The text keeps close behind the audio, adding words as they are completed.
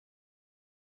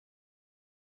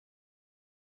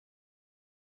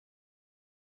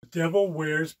Devil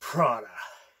Wears Prada.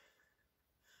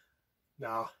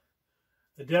 Now,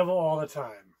 The Devil All the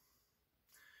Time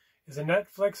is a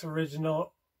Netflix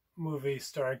original movie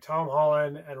starring Tom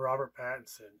Holland and Robert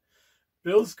Pattinson,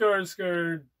 Bill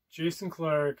Skarsgård, Jason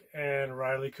Clarke, and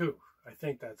Riley Keough. I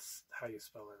think that's how you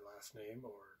spell her last name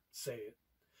or say it.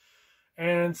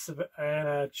 And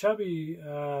a chubby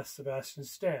Sebastian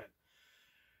Stan.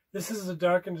 This is a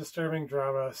dark and disturbing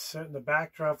drama set in the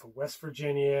backdrop of West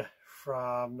Virginia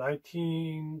from the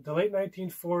late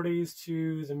 1940s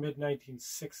to the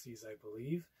mid-1960s, I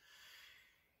believe.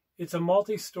 It's a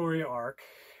multi-story arc,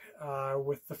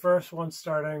 with the first one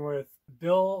starting with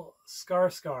Bill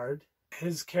Skarsgård.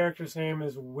 His character's name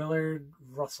is Willard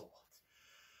Russell,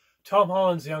 Tom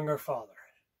Holland's younger father.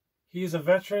 He's a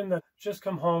veteran that's just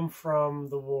come home from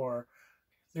the war.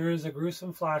 There is a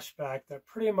gruesome flashback that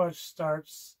pretty much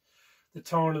starts the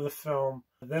tone of the film.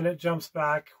 Then it jumps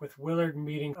back with Willard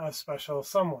meeting a special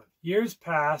someone. Years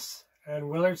pass, and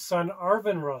Willard's son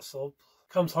Arvin Russell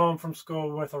comes home from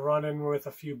school with a run-in with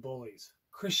a few bullies.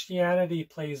 Christianity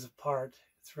plays a part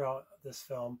throughout this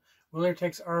film. Willard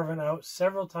takes Arvin out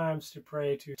several times to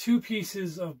pray to two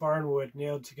pieces of barnwood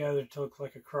nailed together to look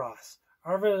like a cross.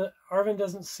 Arvin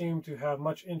doesn't seem to have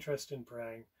much interest in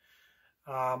praying,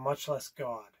 much less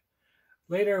God.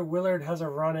 Later, Willard has a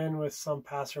run-in with some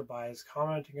passerbys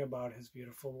commenting about his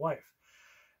beautiful wife,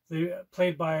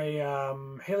 played by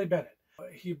Haley Bennett.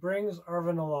 He brings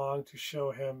Arvin along to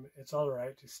show him it's all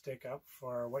right to stick up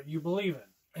for what you believe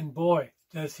in. And boy,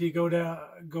 does he go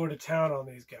to town on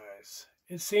these guys.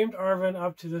 It seemed Arvin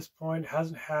up to this point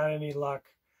hasn't had any luck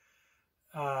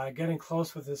getting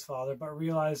close with his father, but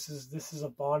realizes this is a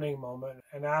bonding moment,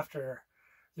 and after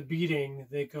the beating,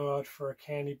 they go out for a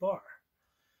candy bar.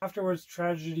 Afterwards,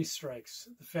 tragedy strikes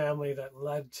the family that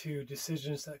led to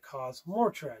decisions that cause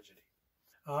more tragedy.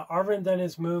 Arvin then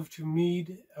is moved to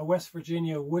Meade, a West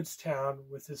Virginia woods town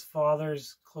with his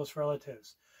father's close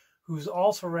relatives, who's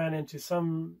also ran into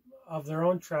some of their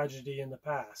own tragedy in the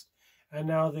past, and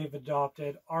now they've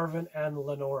adopted Arvin and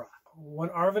Lenora. When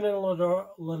Arvin and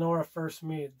Lenora first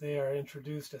meet, they are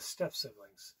introduced as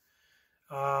step-siblings.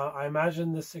 I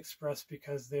imagine this expressed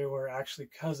because they were actually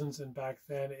cousins, and back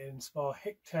then in small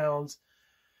hick towns,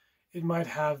 it might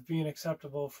have been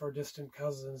acceptable for distant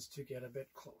cousins to get a bit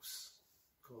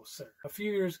closer. A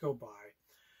few years go by,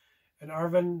 and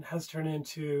Arvin has turned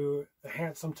into the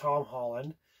handsome Tom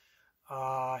Holland.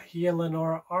 He and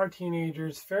Lenora are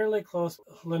teenagers, fairly close.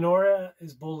 Lenora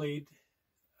is bullied,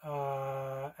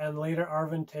 and later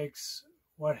Arvin takes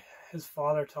what his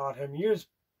father taught him years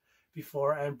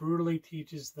before and brutally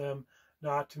teaches them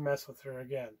not to mess with her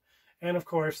again. And of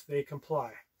course, they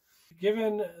comply.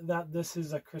 Given that this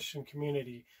is a Christian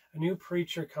community, a new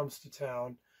preacher comes to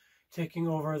town, taking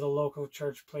over the local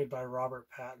church, played by Robert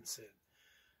Pattinson.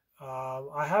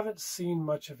 I haven't seen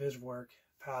much of his work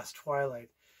past Twilight.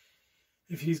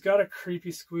 If he's got a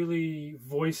creepy, squealy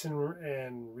voice in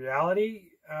reality,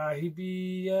 he'd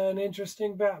be an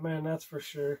interesting Batman, that's for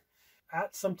sure.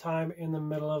 At some time in the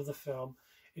middle of the film,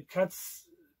 it cuts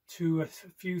to a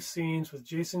few scenes with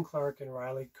Jason Clarke and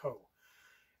Riley Keough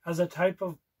as a type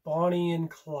of Bonnie and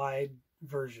Clyde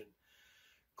version.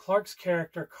 Clarke's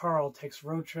character Carl takes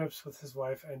road trips with his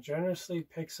wife and generously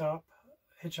picks up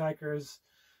hitchhikers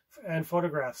and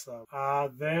photographs them.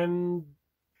 Then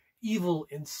evil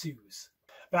ensues.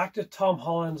 Back to Tom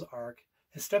Holland's arc.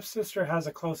 His stepsister has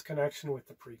a close connection with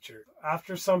the preacher.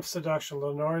 After some seduction,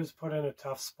 Lenora is put in a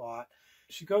tough spot.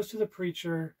 She goes to the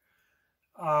preacher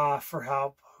for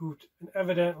help, who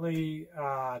evidently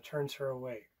turns her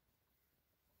away.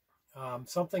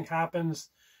 Something happens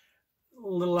a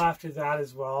little after that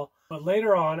as well. But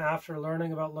later on, after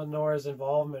learning about Lenora's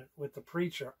involvement with the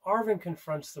preacher, Arvin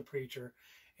confronts the preacher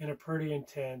in a pretty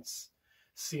intense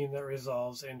scene that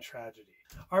resolves in tragedy.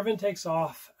 Arvin takes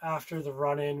off after the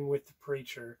run-in with the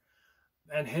preacher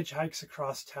and hitchhikes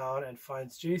across town and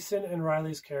finds Jason and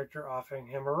Riley's character offering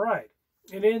him a ride.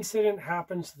 An incident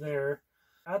happens there.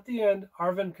 At the end,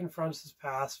 Arvin confronts his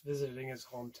past, visiting his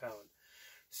hometown.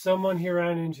 Someone he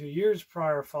ran into years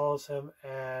prior follows him,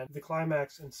 and the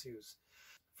climax ensues.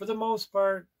 For the most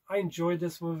part, I enjoyed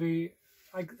this movie.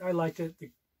 I liked it.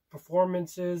 The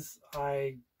performances,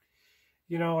 I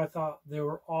thought they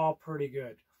were all pretty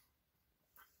good.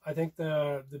 I think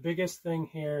the biggest thing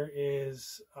here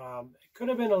is it could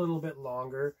have been a little bit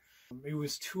longer. It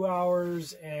was 2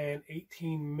 hours and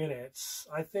 18 minutes.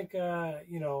 I think,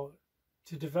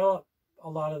 to develop a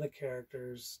lot of the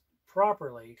characters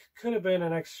properly, could have been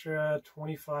an extra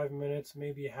 25 minutes,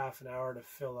 maybe half an hour to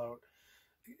fill out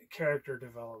character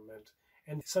development.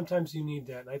 And sometimes you need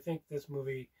that. And I think this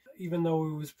movie even though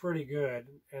it was pretty good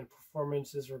and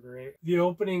performances were great, the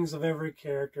openings of every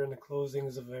character and the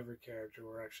closings of every character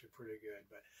were actually pretty good.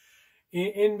 But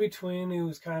in between, it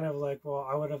was kind of like, well,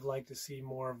 I would have liked to see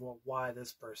more of why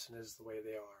this person is the way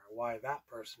they are, why that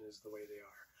person is the way they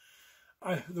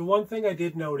are. The one thing I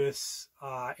did notice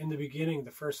in the beginning,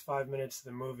 the first 5 minutes of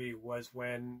the movie, was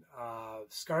when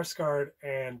Skarsgård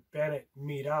and Bennett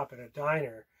meet up at a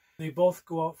diner. They both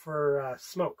go out for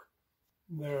smoke.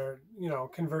 They're,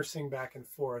 conversing back and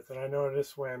forth. And I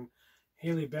noticed when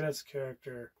Haley Bennett's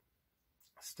character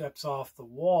steps off the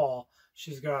wall,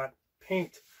 she's got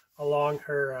paint along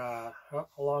her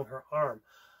arm.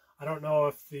 I don't know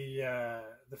if the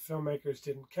filmmakers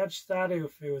didn't catch that,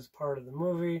 if it was part of the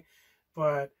movie,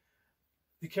 but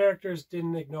the characters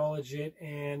didn't acknowledge it,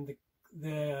 and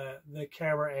the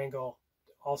camera angle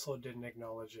also didn't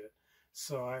acknowledge it.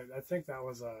 So I think that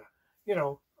was a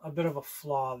bit of a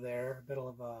flaw there, a bit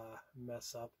of a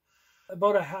mess up.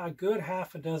 About a good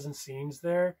half a dozen scenes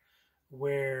there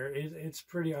where it's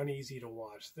pretty uneasy to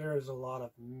watch. There's a lot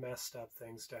of messed up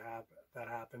things that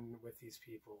happen with these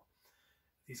people,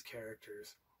 these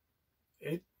characters.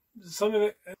 Some of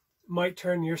it might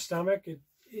turn your stomach.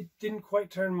 It didn't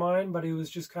quite turn mine, but it was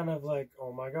just kind of like,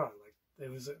 oh my God, like it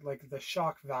was like the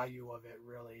shock value of it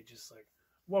really just like,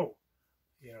 whoa,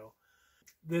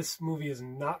 This movie is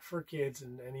not for kids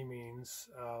in any means.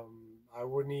 I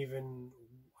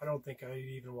don't think I'd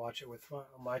even watch it with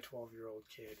my 12-year-old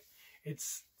kid.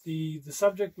 It's the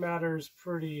subject matter is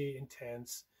pretty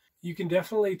intense. You can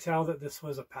definitely tell that this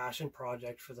was a passion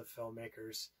project for the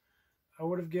filmmakers.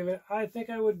 I think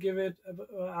I would give it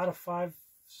out of 5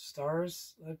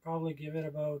 stars. I'd probably give it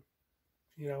about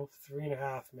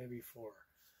 3.5, maybe 4. All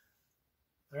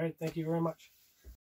right, thank you very much.